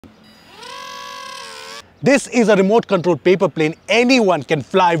This is a remote controlled paper plane anyone can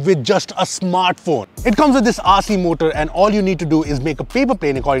fly with just a smartphone. It comes with this RC motor and all you need to do is make a paper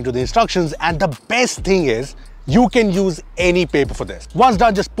plane according to the instructions, and the best thing is you can use any paper for this. Once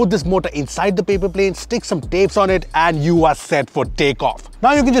done, just put this motor inside the paper plane, stick some tapes on it, and you are set for takeoff.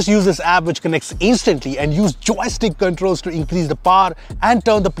 Now you can just use this app which connects instantly and use joystick controls to increase the power and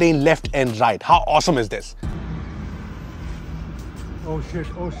turn the plane left and right. How awesome is this? Oh shit,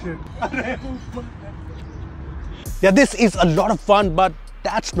 oh shit. Yeah, this is a lot of fun, but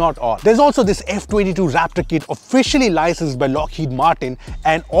that's not all. There's also this F-22 Raptor kit officially licensed by Lockheed Martin,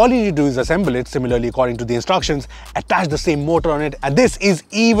 and all you need to do is assemble it similarly according to the instructions, attach the same motor on it, and this is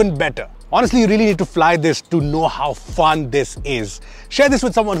even better. Honestly, you really need to fly this to know how fun this is. Share this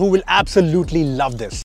with someone who will absolutely love this.